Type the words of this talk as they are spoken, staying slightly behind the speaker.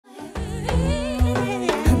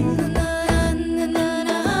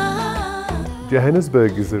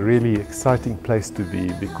Johannesburg is a really exciting place to be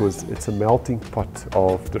because it's a melting pot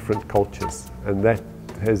of different cultures, and that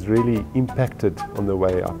has really impacted on the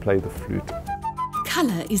way I play the flute.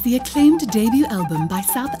 Colour is the acclaimed debut album by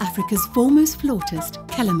South Africa's foremost flautist,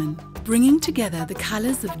 Kellerman. Bringing together the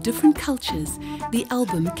colours of different cultures, the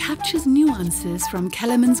album captures nuances from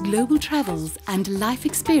Kellerman's global travels and life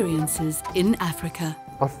experiences in Africa.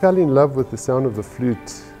 I fell in love with the sound of the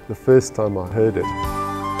flute the first time I heard it.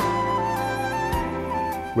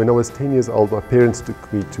 When I was 10 years old, my parents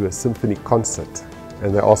took me to a symphony concert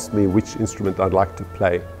and they asked me which instrument I'd like to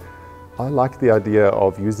play. I liked the idea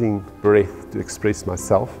of using breath to express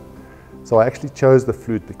myself, so I actually chose the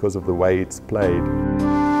flute because of the way it's played.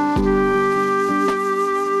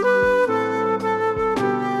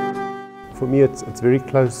 For me, it's very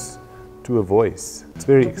close to a voice. It's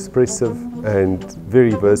very expressive and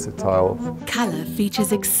very versatile. Colour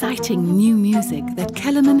features exciting new music that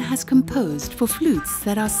Kellerman has composed for flutes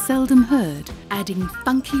that are seldom heard, adding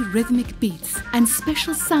funky rhythmic beats and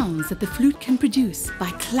special sounds that the flute can produce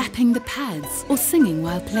by clapping the pads or singing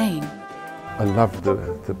while playing. I love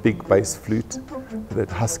the big bass flute,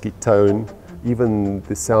 that husky tone. Even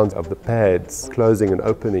the sounds of the pads closing and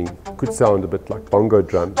opening could sound a bit like bongo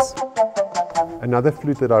drums. Another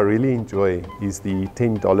flute that I really enjoy is the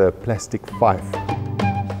 $10 plastic fife.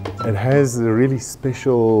 It has a really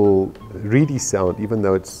special reedy sound, even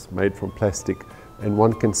though it's made from plastic, and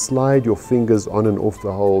one can slide your fingers on and off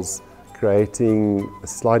the holes, creating a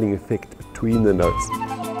sliding effect between the notes.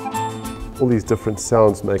 All these different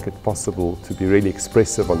sounds make it possible to be really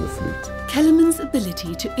expressive on the flute. Kellerman's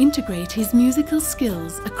ability to integrate his musical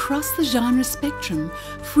skills across the genre spectrum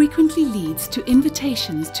frequently leads to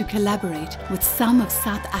invitations to collaborate with some of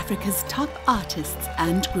South Africa's top artists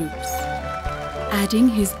and groups, adding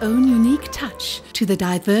his own unique touch to the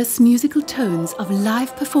diverse musical tones of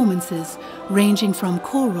live performances ranging from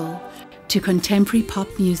choral to contemporary pop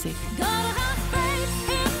music.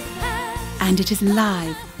 And it is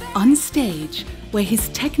live, on stage, where his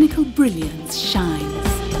technical brilliance shines.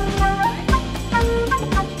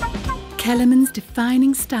 Kellerman's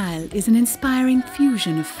defining style is an inspiring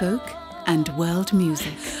fusion of folk and world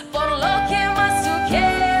music.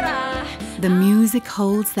 The music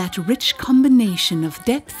holds that rich combination of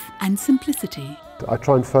depth and simplicity. I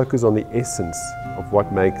try and focus on the essence of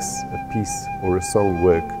what makes a piece or a song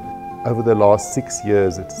work. Over the last 6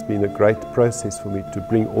 years, it's been a great process for me to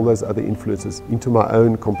bring all those other influences into my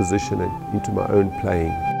own composition and into my own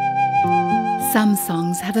playing. Some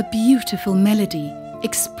songs have a beautiful melody,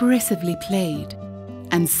 expressively played,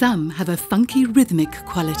 and some have a funky rhythmic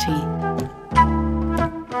quality.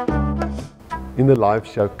 In the live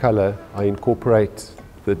show Colour, I incorporate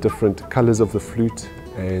the different colours of the flute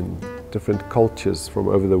and different cultures from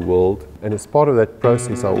over the world, and as part of that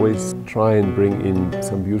process I always try and bring in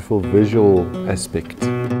some beautiful visual aspect.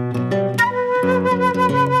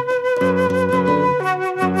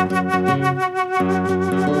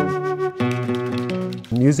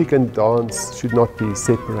 Music and dance should not be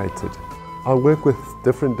separated. I work with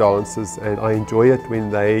different dancers and I enjoy it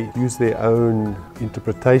when they use their own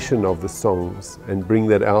interpretation of the songs and bring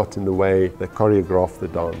that out in the way they choreograph the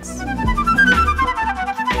dance.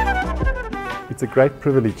 It's a great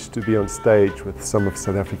privilege to be on stage with some of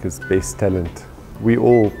South Africa's best talent. We're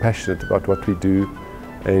all passionate about what we do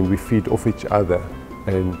and we feed off each other,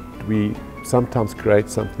 and we sometimes create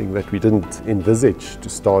something that we didn't envisage to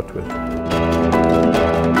start with.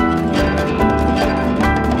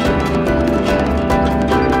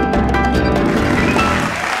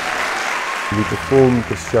 We performed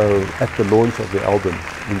the show at the launch of the album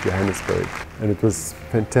in Johannesburg, and it was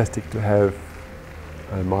fantastic to have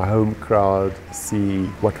my home crowd see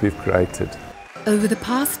what we've created. Over the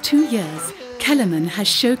past 2 years, Kellerman has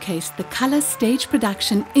showcased the Colour stage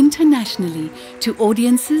production internationally to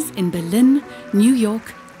audiences in Berlin, New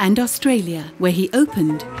York and Australia, where he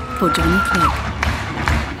opened for Johnny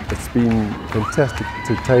Clegg. It's been fantastic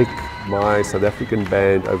to take my South African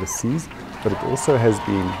band overseas, but it also has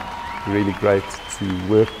been really great to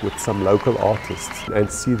work with some local artists and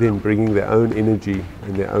see them bringing their own energy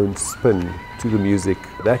and their own spin to the music.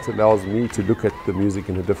 That allows me to look at the music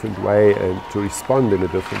in a different way and to respond in a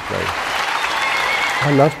different way.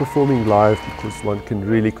 I love performing live because one can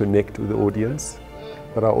really connect with the audience,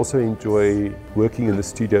 but I also enjoy working in the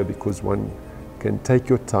studio because one can take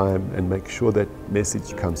your time and make sure that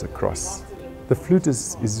message comes across. The flute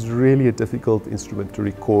is really a difficult instrument to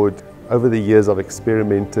record. Over the years I've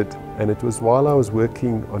experimented, and it was while I was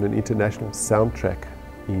working on an international soundtrack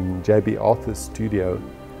in JB Arthur's studio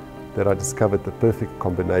that I discovered the perfect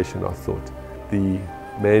combination, I thought. The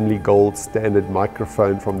Manly Gold standard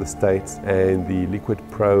microphone from the States and the Liquid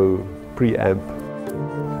Pro preamp.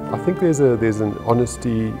 I think there's an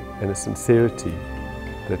honesty and a sincerity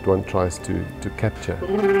that one tries to capture.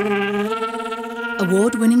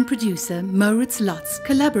 Award-winning producer Moritz Lotz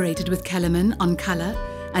collaborated with Kellerman on Color,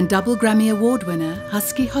 and double Grammy Award winner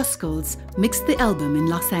Husky Hoskolds mixed the album in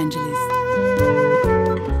Los Angeles.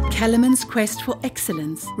 Kellerman's quest for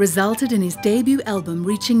excellence resulted in his debut album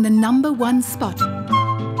reaching the #1 spot.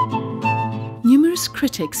 Numerous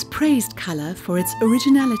critics praised Color for its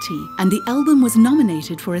originality, and the album was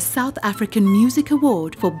nominated for a South African Music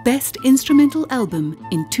Award for Best Instrumental Album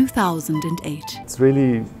in 2008. It's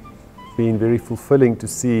really been very fulfilling to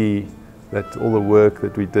see that all the work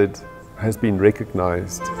that we did has been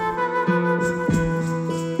recognized.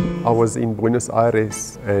 I was in Buenos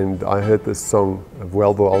Aires and I heard this song,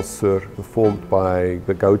 Vuelvo al Sur, performed by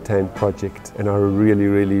the Gotan Project, and I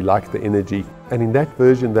really liked the energy. And in that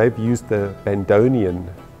version they've used the bandoneon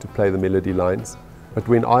to play the melody lines, but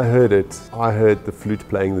when I heard it, I heard the flute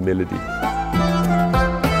playing the melody.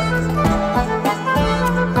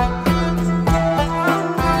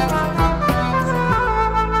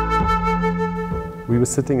 We were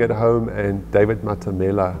sitting at home and David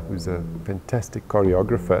Matamela, who's a fantastic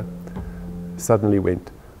choreographer, suddenly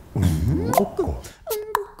went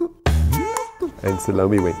and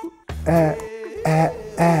Salome went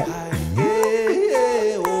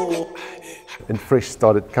and Fresh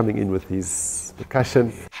started coming in with his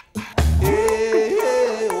percussion,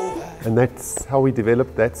 and that's how we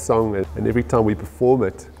developed that song. And every time we perform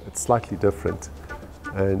it, it's slightly different,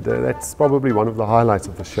 and that's probably one of the highlights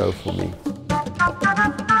of the show for me.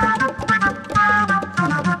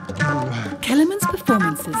 Kellerman's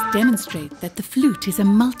performances demonstrate that the flute is a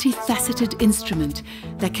multifaceted instrument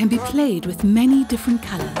that can be played with many different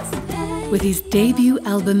colors. With his debut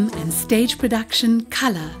album and stage production,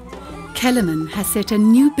 Color, Kellerman has set a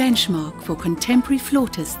new benchmark for contemporary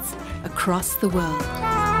flautists across the world.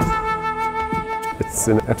 It's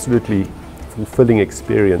an absolutely fulfilling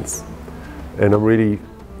experience, and I'm really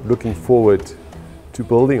looking forward to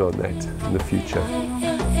building on that in the future.